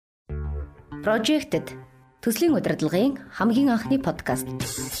Projected төслийн удирдлагын хамгийн анхны подкаст.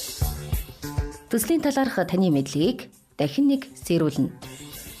 Төслийн талаарх таны мэдлэгийг дахин нэг сэрүүлнэ.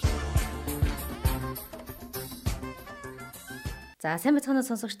 За сайн бацгаана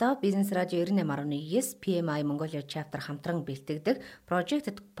сонсогчдоо Бизнес радио 98.9 PMI Mongolia chapter хамтран бэлтгэдэг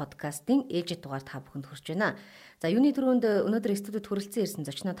Projected podcast-ийн ээлжид дугаар та бүхэнд хүрч байна. За юуны түрүүнд өнөөдөр студид хүрэлцэн ирсэн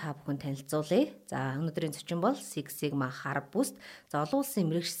зочноо та бүхэнд танилцуулъя. За өнөөдрийн зочин бол Сигма Процесс. За олон улсын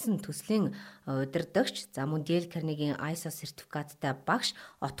мэргэжсэн төслийн удирдагч, за мөн Dell Carnegie-ийн ISO сертификаттай багш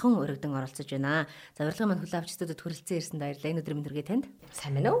Отхон өргөдөн оролцож байна. За урилгын манд хүлээвч студид хүрэлцэн ирсэн баярлалаа. Өнөөдрийн мэндүргээ танд.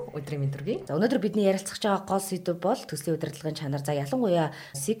 Сайн байна уу? Өдрийн мэндүргээ. За өнөөдөр бидний ярилцах байгаа гол сэдв бол төслийн удирдлагын чанар. За ялангуяа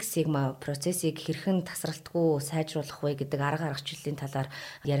Сигма процессыг хэрхэн тасралтгүй сайжруулах вэ гэдэг арга аргачлалын талаар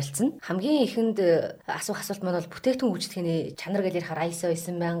ярилцсан. Хамгийн ихэнд асуулт маань бол бүтээгдэхүүн үйлчлэгээний чанар гэж ярихаар ISO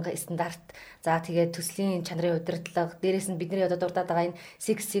 9000 стандарт. За тэгээд төслийн чанарын удирдлага, дээрээс нь бидний одоо дурдаад байгаа энэ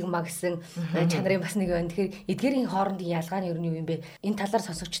Сигма гэсэн чанарын бас нэг байна. Тэгэхээр эдгээрийн хоорондын ялгаа нь юу юм бэ? Энэ талаар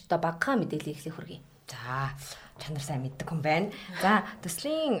сонсогчдод багахан мэдээлэл ихлэх хүргэе. За чанар сайн мэддэг хүн байна. За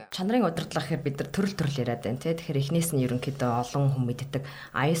төслийн чанарын удирдлага гэхээр бид нар төрөл яриад байна тий. Тэгэхээр эхнээс нь ерөнхийдөө олон хүн мэддэг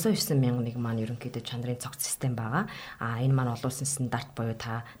ISO 9001 маань ерөнхийдөө чанарын цогц систем байгаа. Энэ маань олон улсын стандарт буюу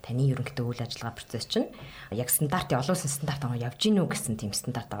таны ерөнхийдөө үйл ажиллагаа процесс чинь яг стандартын олон улсын стандартаар явж гинүү гэсэн тийм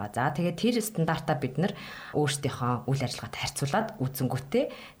стандарт байгаа. За тэгээд тэр стандартаа бид нар өөрсдийнхөө үйл ажиллагаатай харьцуулаад үзэнгүүтээ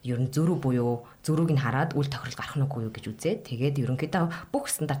ер нь зөрүүг нь хараад үйл тохирол гарах нь үгүй юу гэж үзээд тэгээд ерөнхийдөө бүх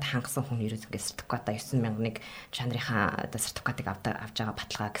стандарт хангасан хүн ерөөсөө сертификатаа 9001 чанарынхаа сертификатыг авч байгаа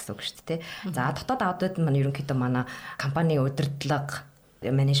баталгаа гэсэн үг шүү дээ. За дотоод аудит маань ерөнхийдөө манай компани удирдлага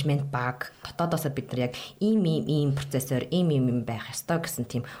менежмент баг дотоодоос бид нар яг ийм процессор ийм байх ёстой гэсэн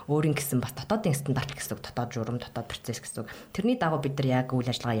тийм өөрийн гэсэн бас дотоодын стандарт гэсэн үг, дотоод журам, дотоод процесс гэсэн үг. Тэрний дагуу бид нар яг үйл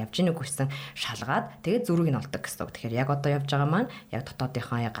ажиллагаа явж гинүү гэсэн шалгаад тэгээд зөрүүг нь олдог гэсэн үг. Тэгэхээр яг одоо явж байгаа маань яг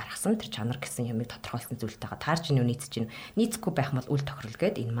дотоодынхаа яг гаргасан тэр чанар гэсэн юмыг тодорхойлсон зүйлтэйгээ таарч гинүү нийцэхгүй байх бол үйл тохирол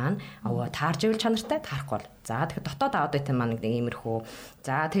гээд энэ маань таарж ивэл чанартай, таарахгүй бол. За тэгэхээр дотоод аудит маань нэг иймэрхүү.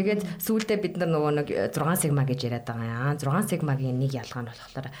 За тэгээд сүүлдээ бид нар нөгөө нэг 6 сигма гэж яриад байгаа. 6 сигмагийн нэг ялгаа нь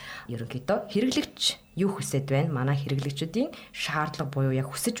болохоор ерөнхийдөө хэрэглэгч юу хүсэж байна? Манай хэрэглэгчдийн шаардлага буюу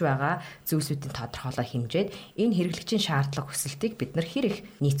яг хүсэж байгаа зүйлсүүдийн тодорхойлоо хэмжээд энэ хэрэглэгчийн шаардлага хүсэлтийг бид нар хэрэг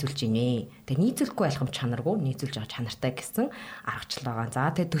нийцүүлж гинэ. Тэгээ нийцүүлэхгүй байлгам чанаргүй нийцүүлж байгаа чанартай гэсэн аргачлал байгаа.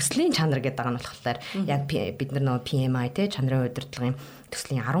 За тэгээ төслийн чанар гэдэг байгаа нь болохоор яг бид нар нөгөө PMI те чанарын удирдлагын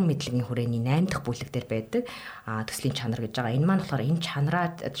төслийн 10 мэдлэгийн хүрээний 8 дахь бүлэг дээр байдаг төслийн чанар гэж байгаа. Энэ маань болохоор энэ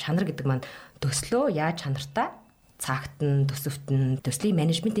чанар гэдэг маань төслөө яаж чанартай цагтан, төсөвтөн, төслийн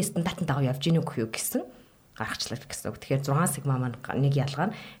менежментийн стандартын дагуу явж гинүү гэсэн гаргачлал гэсэн үг. Тэгэхээр 6 сигма маань нэг ялгаа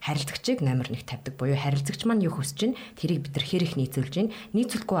нь харилцагчийг номер 1 тавьдаг буюу харилцагч маань юу хүсэж байна? Тэрийг бид нар хэрэг нийцүүлж гин.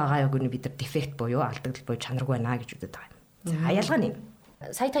 Нийцүүлэхгүй байгаа яг нь бид нар дефект буюу алдагдал буюу чанаргүй байна гэж үздэг байгаа. За ялгаа нь.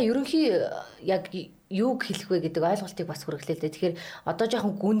 Сая та ерөнхий яг юуг хэлэх вэ гэдэг ойлголтыг бас хүргэлээ л дээ. Тэгэхээр одоо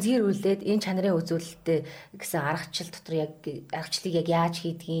жоохон гүнзгийрүүлээд энэ чанарын үзүүлэлттэй гэсэн аргачлал дотор яг аргачлалыг яг яаж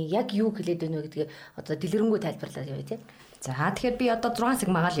хийдгийг, яг юу хэлээд байна вэ гэдгийг одоо дэлгэрэнгүй тайлбарлаад явъя тийм. За тэгэхээр би одоо 6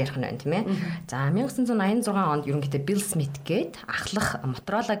 сигмагаал ярих нь байна тийм ээ. За 1986 онд ерөнхийдөө Bill Smith гээд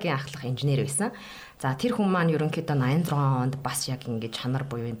Моторологийн ахлах инженер байсан. За тэр хүн маань ерөнхийдөө 86 онд бас яг ингэж чанар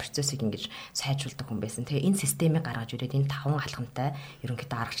буюу энэ процессыг ингэж сайжруулдаг хүн байсан. Тэгээ энэ системийг гаргаж ирээд энэ 5 алхамтай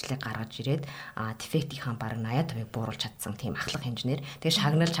ерөнхийдөө аргачлалыг гаргаж ирээд дефектийнхаа бараг 80% бууруулж чадсан тийм ахлах инженер. Тэгээ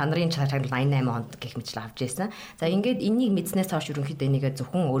чанарын шагнал 88 онд гэх мэтлээ авч ирсэн. За ингээд энийг мэдснээс хойш ерөнхийдөө энийгээ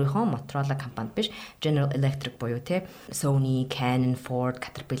зөвхөн өөрийнхөө Motorola компанид биш General Electric буюу те Sony, Canon, Ford,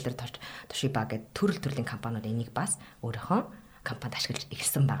 Caterpillar, Toshiba гэдэг төрлийн компаниуд энийг бас өөрийнхөө компанид ашиглаж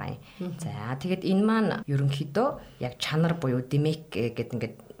эхэлсэн байгаа юм. За тэгээд энэ маань ерөнхийдөө яг чанар буюу демек гэдэг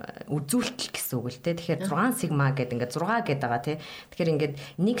ингээд үзүүлэлт гэсэн үг л те. Тэгэхээр 6 сигма гэдэг ингээд 6 гэдэг байгаа те. Тэгэхээр ингээд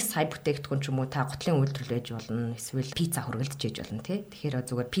 1 сая бүтээгдэхүүн ч юм уу та гутлын үйлдвэрлэл байж болно. Эсвэл пицца хүргэлдэж ээж болно те. Тэгэхээр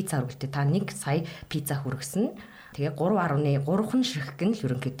зүгээр пицца хүргэлтээ та 1 сая пицца хүргэсэн. Тэгээ 3.3 ширхэг нь л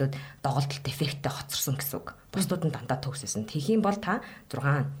ерөнхийдөө доголдол дефекттэй хоцорсон гэсэн үг. Бусдууд нь дандаа төгсөсөн. Тэгэх юм бол та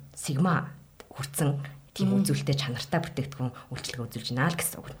 6 сигма хүрсэн тийм үзүүлэлттэй чанартай бүтээгдэхүүн үйлчлэгээ үзүүлж байна л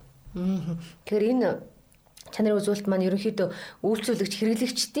гэсэн үг. Тэгэхээр энэ чанарын үзүүлэлт маань ерөнхийдөө үйлчлүүлэгч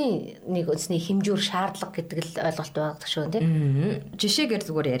хэрэглэгчдийн нэг үнсний хэмжүүр шаардлага гэдэг л ойлголт байдаг шүү тийм. Жишээгээр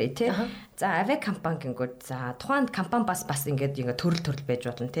зүгээр яриа тий. За авиа компани гингүүд за тухайн компани бас ингээд төрөл байж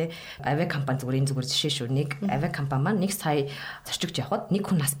болно тий. Авиа компани зүгээр жишээ шүү. Нэг авиа компани маань 1 сая зорчигч явхад нэг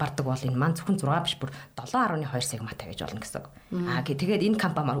хүн нас бардаг бол энэ маань зөвхөн 6 биш бүр 7.2 сигматай гэж болно гэсэн. Тэгээд энэ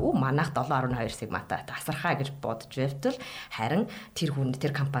компани маань манайх 7.2 сигматай асархаа гэж бодож байвал харин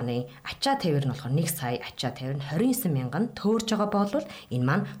тэр компани ачаа тээвэр нь болохоор 1 сая ачаа тээвэр нь 29 мянган төөрж байгаа бол энэ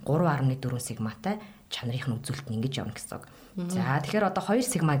маань 3.4 сигматай чанарын үзүүлэлт нь ингэж явна гэсэн үг. За тэгэхээр одоо 2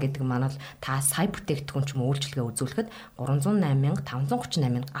 сигма гэдэг маань бол та сая бүтээгдэхүүн ч юм уу үйлчилгээ үзүүлэхэд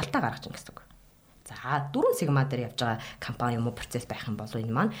 308,538 алдаа гаргаж ийн гэсэн үг. За 4 сигма дээр явж байгаа компани юм уу процесс байх юм бол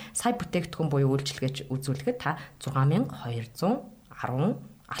энэ маань сая бүтээгдэхүүн буюу үйлчилгээч үзүүлэхэд та 6,210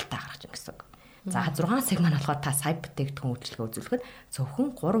 алдаа гаргаж ийн гэсэн үг. За 6 сигма нь болохоор та сая бүтээгдэхүүн үйлчилгээ үзүүлэхэд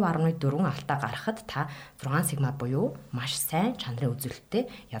зөвхөн 3.4 алдаа гаргахад та 6 сигма буюу маш сайн чанарын үзүүлэлттэй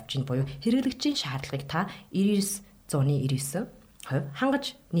явж ийн буюу хэрэглэгчийн шаардлагыг та 99.99%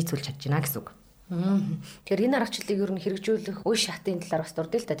 хангаж нийцүүлж чадж байна гэсэн үг. Тэгэхээр энэ аргачлалыг ер нь хэрэгжүүлэх үе шатын талаар бас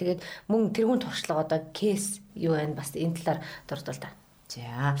дурдъя л та. Тэгээд мөн тэрүүн туршлага одоо кейс юу байна бас энэ талаар дурдвал та.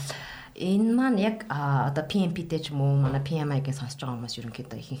 За энэ маань яг одоо PMP-тэй ч юм уу манай PMI-гийн сонсож байгаа хүмүүс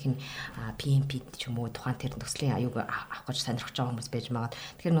ерөнхийдөө ихэнх нь PMP ч юм уу тухайн тэр төслийн аюуг авах гэж сонирхож байгаа хүмүүс байж байгаа.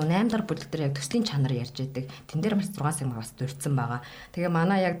 Тэгэхээр нөө 8 дахь бүлэг дээр яг төслийн чанар ярьж байдаг. Тэн дээр бас 6 сигма бас дурдсан байгаа. Тэгээ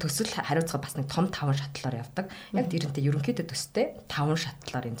манай яг төсөл хариуцлага бас нэг том 5 шатлаар явдаг. Яг тэрнтэй ерөнхийдөө төстэй 5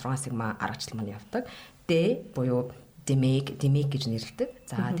 шатлаар энэ 6 сигма аргачлал маань явдаг. D буюу demake гэж нэрлэдэг.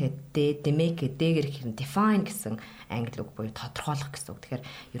 За тэгээд demake D-гэр хэрэг define гэсэн англи үг буюу тодорхойлох гэсэн үг. Тэгэхээр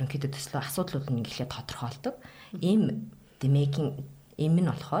ерөнхийдөө төслөө асуудлууд нь ингээдлээ тодорхойлдог. Demaking нь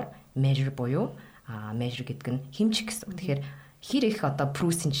болохоор measure буюу measure гэдэг нь хэмжих гэсэн үг. Тэгэхээр хэр их одоо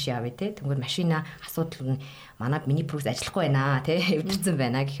proof-ийн жишээ авъя те. Тэгвэл машина асуудал нь манай миний proof ажиллахгүй байна те эвдэрсэн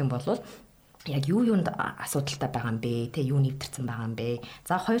байна гэх юм бол яг юунд асуудалтай байгаа юм бэ те юу нэвтэрсэн байгаа юм бэ.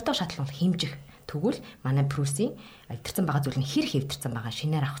 За хоёр дахь шатлал нь хэмжих. Тэгвэл манай прүсийн эвдэрсэн байгаа зүйл нь хэр эвдэрсэн байгаа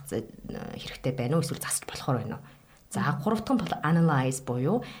шинээр авах хэрэгтэй байна уу эсвэл засч болохоор байна уу. За гурав дахь нь бол analyze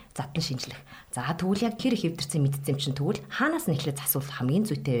буюу задлан шинжлэх. За тэгвэл яг хэр эвдэрсэн мэдсэн юм чинь тэгвэл хаанаас нь эхлээд засвал хамгийн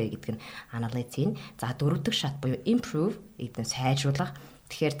зүйтэй вэ гэдэг нь analyze хийн. За дөрөв дэх шат буюу improve гэдэг нь сайжруулах.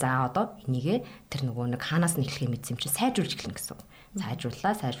 Тэгэхээр за одоо энийгээ тэр нөгөө нэг хаанаас нь эхлэхээ мэдсэн юм чинь сайжруулж эхэлнэ гэсэн.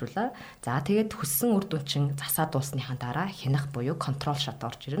 Сайжруулаа. За тэгээд хүссэн үр дүн чин засаа дуусныхаа дараа хянах буюу control shot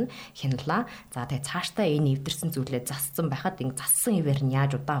орж ирнэ. Хяналаа. За тэгээд цаашдаа энэ эвдэрсэн зүйлээ зассан байхад энэ зассан ивэр нь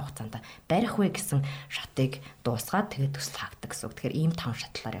яаж удаан хугацаанд барих вэ гэсэн шатыг дуусгаад тэгээд төсөл хаагддаг гэсэн. Тэгэхээр ийм 5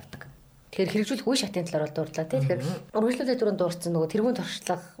 шатлаар явдаг. Тэгэхээр хэрэгжүүлэх үе шатын талаар бол дурдлаа тий. Тэгэхээр үргэлжлүүлээ дөрөнд дуурсан нөгөө тэрүүн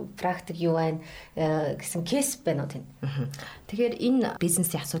туршлага практик юу байна гэсэн кейс байна уу тийм. Тэгэхээр энэ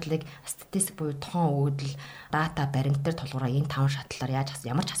бизнесийн асуудлыг статистик буюу тоон өгөгдөл дата баримтаар тулгуураа энэ 5 шатлаар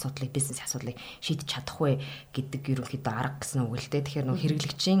ямар ч асуудлыг бизнесийн асуудлыг шийдэж чадах вэ гэдэг ерөнхийдөө арга гэсэн үг л дээ. Тэгэхээр нөгөө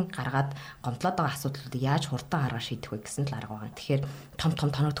хэрэглэгчийн гаргаад гомдлоод байгаа асуудлуудыг яаж хурдан аргаар шийдэх вэ гэсэн л арга байгаа. Тэгэхээр том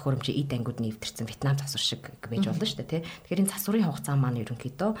тоног төхөөрөмжийн эд ангиудны эвдэрсэн Вьетнам засвар шиг байж болно шүү дээ тий. Тэгэхээр энэ засварын хугацаа маань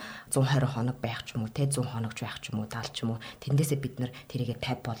ерөнхийдөө 120 хоног байх ч юм уу те 100 хоногч байх ч юм уу 70 ч юм уу тэндээсээ бид нар тэрийгэ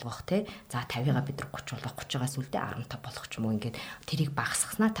 50 болгох те за 50-га бид нар 30 болгох 30-аас үлдээ 15 болгох ч юм уу ингээд тэрийг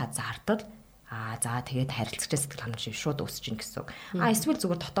багасгаснаа та зардал за тэгээд харилцагчаа сэтгэл ханамж шууд өсөж ин гэсэн. Эсвэл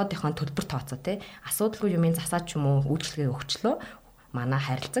зүгээр дотоодынхаа төлбөр тооцоо те асуудалгүй юмын засаа ч юм уу үйлчлэгээ өгчлөө манай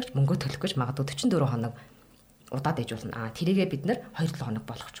харилцагч мөнгө төлөх гэж магадгүй 44 хоног удаад ээж болно. Тэрийгээ бид нэр 2-7 хоног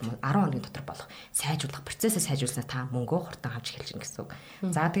болох ч юм уу 10 хоногийн дотор болох сайжруулах процессыг сайжруулснаа та мөнгөө хурдан авч эхэлж гин гэсэн үг.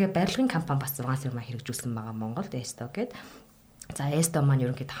 За тэгээ барилгын компани бас 6 сигма хэрэгжүүлсэн байгаа Монголд Esto гэдэг. За Esto маань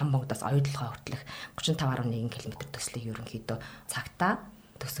ерөнхийдөө хамбогдоос оюутлогоо хүртэлх 35.1 км төслийг ерөнхийдөө цагтаа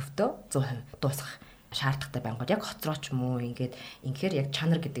төсөвтөө 100% дуусгах шаардлагатай байнгут яг хоцроо ч юм уу ингээд яг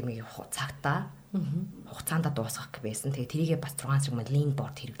чанар гэдэг нэг цагтаа хугацаанд дуусгах гэсэн. Тэгээ тэрийгээ бас 6 сигма lean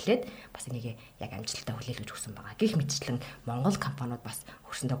board хэрэглээд бас энийг яг амжилттай хүлээлгэж өгсөн байгаа. Гэх мэтчлэн Монгол компаниуд бас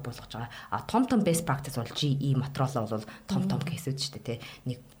хөрсөндөө буулгаж байгаа. Том best practice бол GE Motorola бол том кейсүүд шүү дээ тий.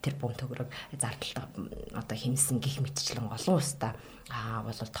 Нэг тэр бум төгрөг зардалтай одоо хэмсэн гих мэтчлэн олон улстай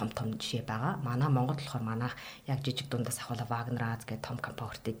бол том жишээ байгаа. Манай Монгол болохоор манайх яг жижиг дундаас ахвала Wagner гэдэг том компани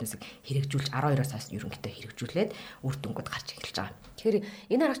хүртэл эднэсийг хэрэгжүүлж 12-оос хойш ерөнхийдөө хэрэгжүүлээд үр дүнгууд гарч эхэлж байгаа. Тэгэхээр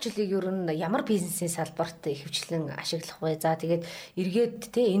энэ аргачлалыг ер нь ямар бизнесийн салбарт ихэвчлэн ашиглах вэ? За тэгээд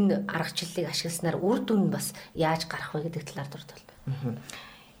эргээд те энэ аргачлалыг ашигласнаар үр дүн бас яаж гарах вэ гэдэг талаар дурдвал.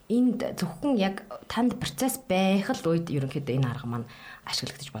 Энд зөвхөн яг танд процесс байх л үед ерөнхийдөө энэ арга маань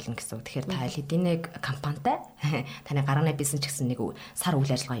ашиглагдаж болно гэсэн үг. Тэгэхээр та хэдийн нэг компанитай таны гарааны бизнес ч гэсэн нэг сар үйл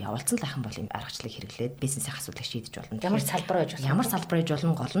ажиллагаа явуулсан л ахын бол энэ аргачлалыг хэрэглээд бизнесийн асуудлыг шийдэж болно. Ямар салбар байж болно? Ямар салбар байж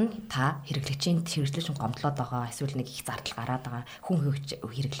болно гол нь та хэрэглэгчийн гомдлоод байгаа эсвэл нэг их зардал гараад байгаа хүн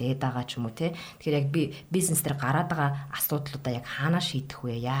хэрэглээд байгаа ч юм уу те. Тэгэхээр яг би бизнес дээр гараад байгаа асуудлуудаа яг хаанаа шийдэх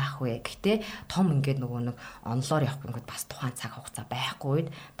вэ, яах вэ гэхдээ том ингээд нөгөө нэг онлоор явах гингүүд бас тухайн цаг хугацаа байхгүй үед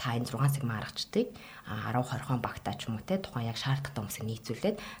та энэ 6 сигма аргачлалыг 10-20 багтаа ч юм уу те тухайн яг шаардлагатай хүмүүсийг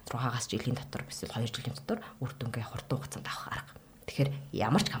нийцүүлээд 6-аас жилийн дотор эсвэл 2 жилийн дотор үр дүнгээ хурдан хугацаанд авах арга. Тэгэхээр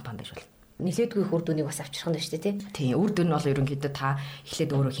ямар ч компани байж бол нэлээдгүй үр дүнийг бас авчрах нь шүү дээ тий. Тийм үр дүн нь бол ерөнхийдөө та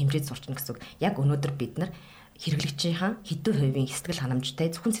эхлээд өөрөө хэмжээд сурчна гэсэн үг. Яг өнөөдөр бид нар хэрэглэгчийн хэдэн хувийн сэтгэл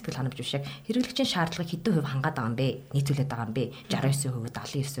ханамжтай зөвхөн сэтгэл ханамж биш яг хэрэглэгчийн шаардлагыг хэдэн хувь хангаад байгаа юм бэ? Нийцүүлээд байгаа юм бэ? 69%,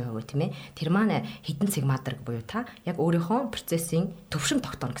 79% тийм ээ. Тэр маань хэдэн сигмадар буюу та яг өөрийнхөө процессын төвшин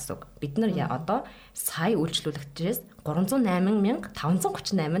тогтооно гэсэн үг. Бид нар одоо сая үйлчлүүлэгчээс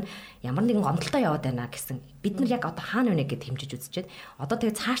 308,538 ямар нэгэн гомдолтой яваад байна гэсэн. Бид нар яг одоо хаана вэ гэдээ хэмжиж үзчихэд одоо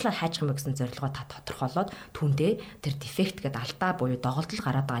тэгээ цаашлаад хайчих юм гэсэн зорилгоо та тодорхойлоод түүндээ тэр дефект гэдэг алдаа буюу доголдол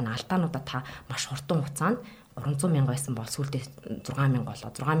гараад байгаа энэ алдаануудаа та маш хурдан хугацаанд 300,000 байсан бол сүүлдээ 6,000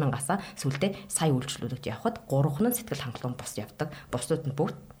 болоо 6,000-аас сүүлдээ сая үйлчлүүлэгч явхад 3 нь сэтгэл хангалуун бос явдаг. Бусдууд нь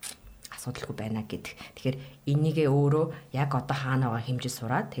бүгд асуудалгүй байна гэдэг. Тэгэхээр энийгээ өөрөө яг одоо хаана байгаа хэмжиж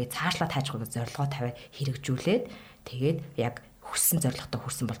сураад тэгээ цаашлаад хайчих зорилгоо тавиад хэрэгжүүлээд тэгээд яг хүссэн зорилготой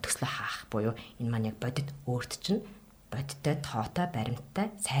хүрсэн бол төслөө хаах буюу энэ маань яг бодит өөрт чинь бодиттой, тоотой,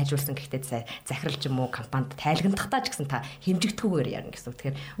 баримттай сайжруулсан гэхдээ захиралч юм уу компанид тайлгнахтаа ч гэсэн та хэмжигдэхгүйгээр ярина гэсэн.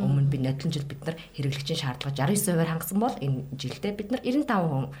 Тэгэхээр өмнө би нодлон жил бид нар хэрэглэгчийн шаардлага 69%-аар хангасан бол энэ жилдээ бид нар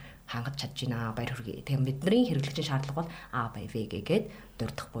 95% хангаж чадж байна. Баяр хүргэе. Тэгэхээр бидний хэрэглэгчийн шаардлага бол А, Б, В гээд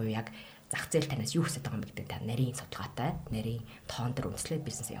дурдах буюу яг зах зээл танаас юу хүсэж байгаа юм гэдэг та нарийн судалгаатай, нарийн тоон дээр үндэслээд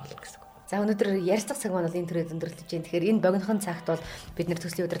бизнес явуулна гэсэн. За өнөөдөр ярилцлага цаг маань бол энэ төрөйд өндөрлөж байна. Тэгэхээр энэ богинохон цагт бол бид нэр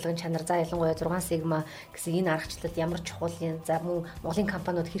төслийн удирдлагын чанар за ялангуяа 6 сигма гэсэн энэ аргачлалд ямар чухал юм за мөн Монголын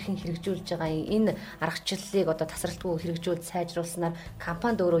компаниуд хэрхэн хэрэгжүүлж байгаа энэ аргачлалыг одоо тасралтгүй хэрэгжүүлж сайжруулснаар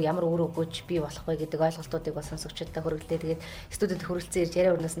компанид өөрөө ямар үр өгөөж бий болох вэ гэдэг ойлголтуудыг бас сонсогчдод хүргэлээ. Тэгээд студид хүрэлцэн ирж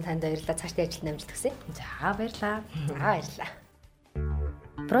яриа өрнөсөн танд баярлалаа. Цаашдын ажилд амжилт хүсье. За баярлалаа. Баярлалаа.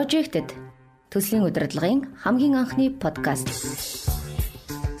 Projected төслийн удирдлагын хамгийн анхны подкаст.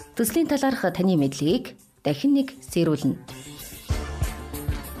 Төслийн талаарх таны мэдлэгийг дахин нэг сэрүүлнэ.